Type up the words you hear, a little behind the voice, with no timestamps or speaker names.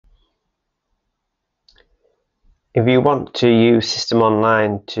If you want to use System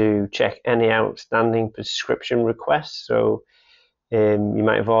Online to check any outstanding prescription requests, so you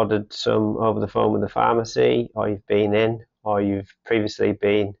might have ordered some over the phone with the pharmacy, or you've been in, or you've previously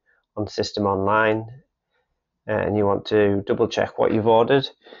been on System Online, and you want to double check what you've ordered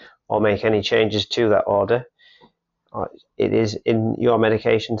or make any changes to that order. It is in your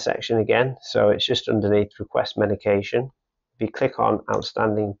medication section again, so it's just underneath Request Medication. If you click on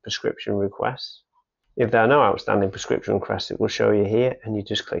Outstanding Prescription Requests, if there are no outstanding prescription requests, it will show you here, and you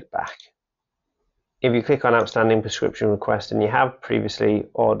just click back. If you click on Outstanding Prescription Request and you have previously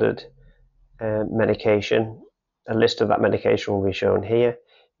ordered medication, a list of that medication will be shown here.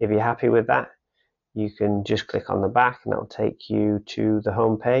 If you're happy with that, you can just click on the back and that will take you to the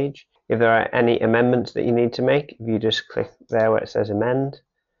home page. If there are any amendments that you need to make, if you just click there where it says amend,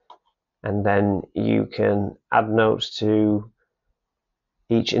 and then you can add notes to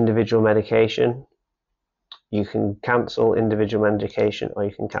each individual medication. You can cancel individual medication, or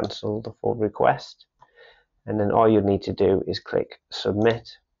you can cancel the full request. And then all you need to do is click submit.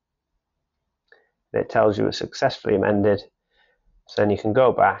 And it tells you it's successfully amended. So then you can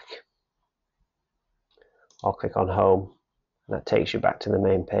go back or click on home, and that takes you back to the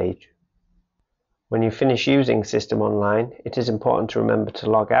main page. When you finish using System Online, it is important to remember to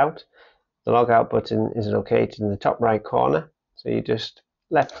log out. The log out button is located in the top right corner, so you just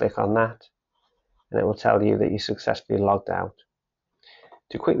left click on that and it will tell you that you successfully logged out.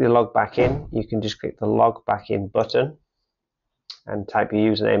 To quickly log back in, you can just click the log back in button and type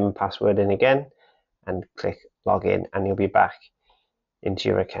your username and password in again and click log in, and you'll be back into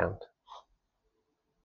your account.